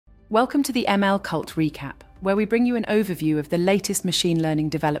Welcome to the ML Cult Recap, where we bring you an overview of the latest machine learning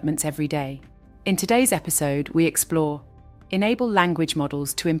developments every day. In today's episode, we explore enable language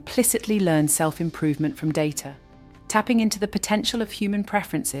models to implicitly learn self-improvement from data. Tapping into the potential of human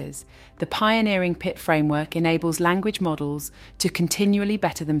preferences, the pioneering PIT framework enables language models to continually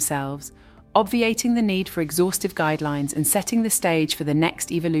better themselves, obviating the need for exhaustive guidelines and setting the stage for the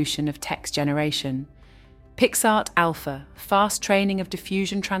next evolution of text generation. PixArt Alpha, fast training of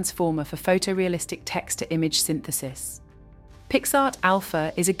diffusion transformer for photorealistic text-to-image synthesis. PixArt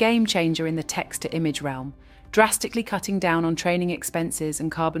Alpha is a game changer in the text-to-image realm, drastically cutting down on training expenses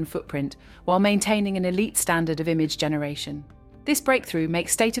and carbon footprint while maintaining an elite standard of image generation. This breakthrough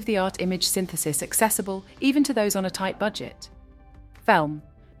makes state-of-the-art image synthesis accessible even to those on a tight budget. FELM,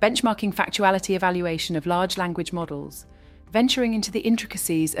 benchmarking factuality evaluation of large language models. Venturing into the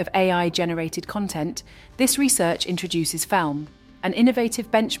intricacies of AI-generated content, this research introduces FELM, an innovative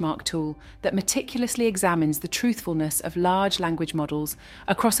benchmark tool that meticulously examines the truthfulness of large language models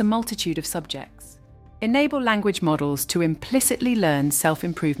across a multitude of subjects. Enable language models to implicitly learn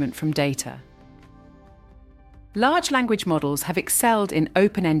self-improvement from data. Large language models have excelled in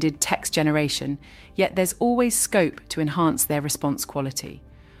open-ended text generation, yet there's always scope to enhance their response quality.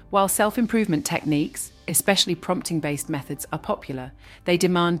 While self-improvement techniques, especially prompting-based methods, are popular, they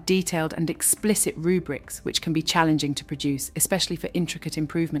demand detailed and explicit rubrics which can be challenging to produce, especially for intricate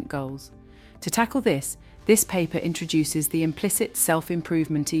improvement goals. To tackle this paper introduces the implicit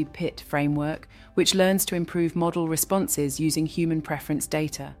self-improvement PIT framework, which learns to improve model responses using human preference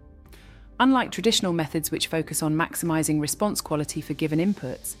data. Unlike traditional methods which focus on maximizing response quality for given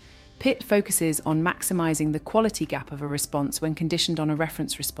inputs, PIT focuses on maximizing the quality gap of a response when conditioned on a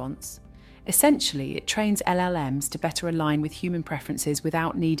reference response. Essentially, it trains LLMs to better align with human preferences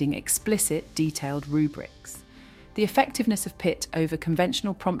without needing explicit, detailed rubrics. The effectiveness of PIT over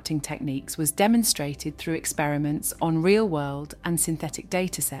conventional prompting techniques was demonstrated through experiments on real-world and synthetic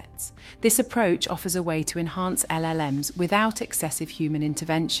datasets. This approach offers a way to enhance LLMs without excessive human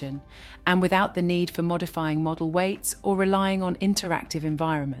intervention and without the need for modifying model weights or relying on interactive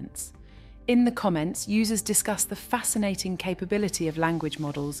environments. In the comments, users discuss the fascinating capability of language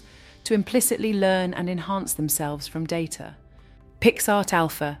models to implicitly learn and enhance themselves from data. PixArt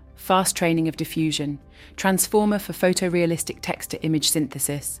Alpha, fast training of diffusion, transformer for photorealistic text-to-image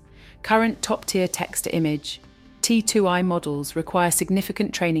synthesis, current top-tier text-to-image, T2I models require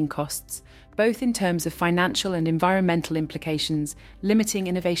significant training costs, both in terms of financial and environmental implications, limiting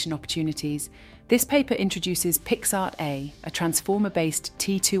innovation opportunities. This paper introduces PixArt A, a transformer-based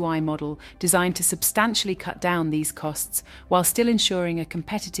T2I model designed to substantially cut down these costs while still ensuring a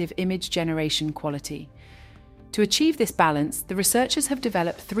competitive image generation quality. To achieve this balance, the researchers have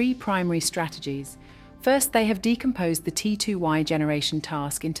developed three primary strategies. First, they have decomposed the T2Y generation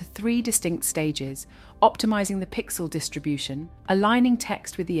task into three distinct stages, optimizing the pixel distribution, aligning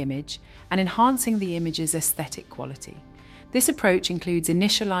text with the image, and enhancing the image's aesthetic quality. This approach includes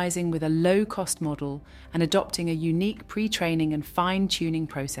initializing with a low-cost model and adopting a unique pre-training and fine-tuning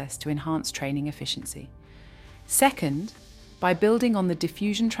process to enhance training efficiency. Second, by building on the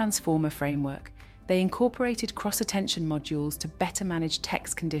diffusion transformer framework, they incorporated cross-attention modules to better manage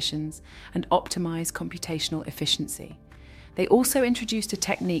text conditions and optimize computational efficiency. They also introduced a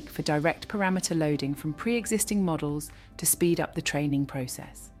technique for direct parameter loading from pre-existing models to speed up the training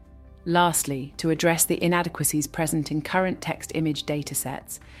process. Lastly, to address the inadequacies present in current text-image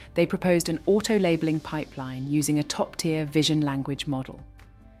datasets, they proposed an auto-labeling pipeline using a top-tier vision language model.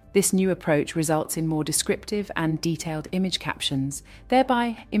 This new approach results in more descriptive and detailed image captions,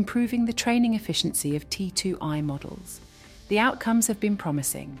 thereby improving the training efficiency of T2I models. The outcomes have been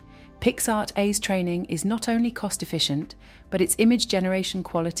promising. PixArt A's training is not only cost-efficient, but its image generation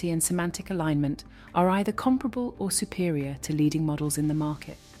quality and semantic alignment are either comparable or superior to leading models in the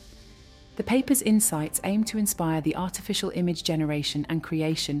market. The paper's insights aim to inspire the artificial image generation and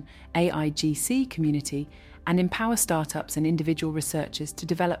creation AIGC community and empower startups and individual researchers to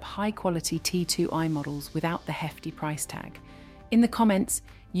develop high-quality T2I models without the hefty price tag. In the comments,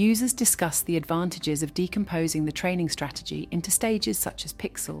 users discuss the advantages of decomposing the training strategy into stages such as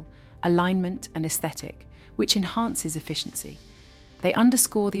pixel, alignment, and aesthetic, which enhances efficiency. They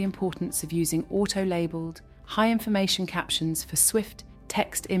underscore the importance of using auto-labeled, high-information captions for swift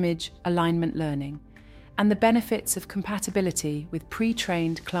text-image alignment learning, and the benefits of compatibility with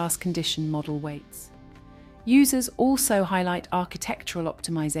pre-trained class condition model weights. Users also highlight architectural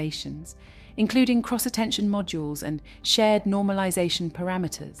optimizations, including cross-attention modules and shared normalization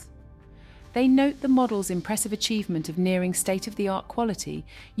parameters. They note the model's impressive achievement of nearing state-of-the-art quality,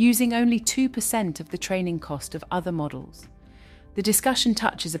 using only 2% of the training cost of other models. The discussion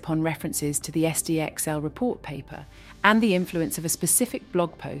touches upon references to the SDXL report paper and the influence of a specific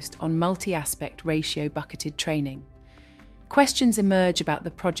blog post on multi-aspect ratio bucketed training. Questions emerge about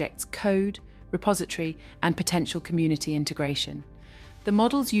the project's code, repository, and potential community integration. The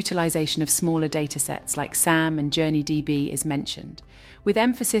model's utilization of smaller datasets like SAM and JourneyDB is mentioned, with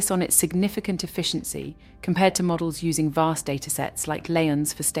emphasis on its significant efficiency compared to models using vast datasets like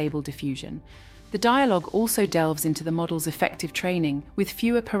Leon's for stable diffusion. The dialogue also delves into the model's effective training with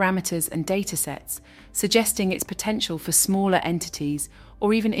fewer parameters and datasets, suggesting its potential for smaller entities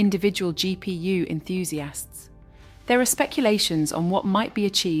or even individual GPU enthusiasts. There are speculations on what might be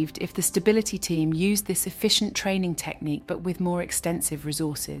achieved if the stability team used this efficient training technique but with more extensive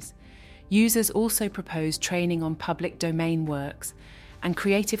resources. Users also propose training on public domain works and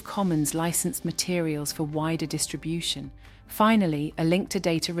Creative Commons licensed materials for wider distribution. Finally, a link to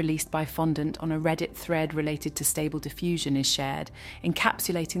data released by Fondant on a Reddit thread related to Stable Diffusion is shared,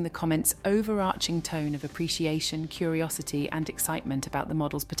 encapsulating the comment's overarching tone of appreciation, curiosity, and excitement about the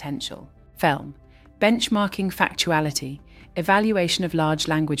model's potential. FELM. Benchmarking Factuality, Evaluation of Large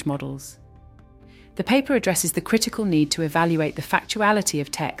Language Models. The paper addresses the critical need to evaluate the factuality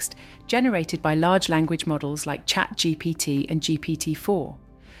of text generated by large language models like ChatGPT and GPT-4.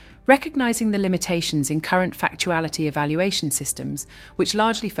 Recognizing the limitations in current factuality evaluation systems, which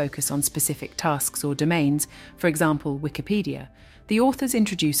largely focus on specific tasks or domains, for example, Wikipedia, the authors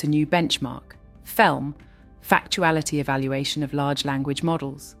introduce a new benchmark, FELM, Factuality Evaluation of Large Language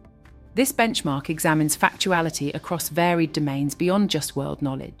Models. This benchmark examines factuality across varied domains beyond just world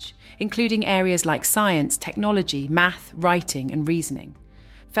knowledge, including areas like science, technology, math, writing, and reasoning.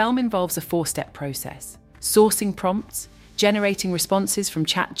 FELM involves a four-step process: sourcing prompts, generating responses from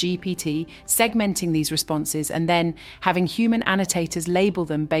ChatGPT, segmenting these responses, and then having human annotators label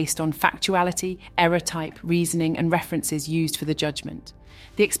them based on factuality, error type, reasoning, and references used for the judgment.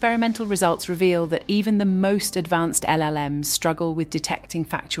 The experimental results reveal that even the most advanced LLMs struggle with detecting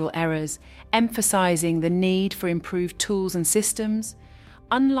factual errors, emphasizing the need for improved tools and systems.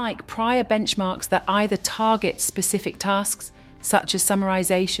 Unlike prior benchmarks that either target specific tasks, such as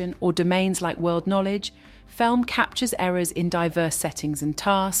summarization, or domains like world knowledge, FELM captures errors in diverse settings and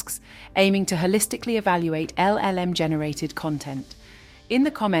tasks, aiming to holistically evaluate LLM-generated content. In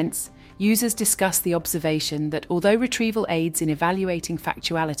the comments, users discuss the observation that although retrieval aids in evaluating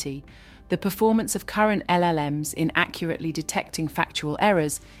factuality, the performance of current LLMs in accurately detecting factual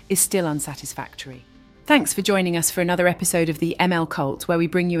errors is still unsatisfactory. Thanks for joining us for another episode of the ML Cult, where we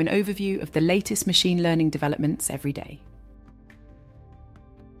bring you an overview of the latest machine learning developments every day.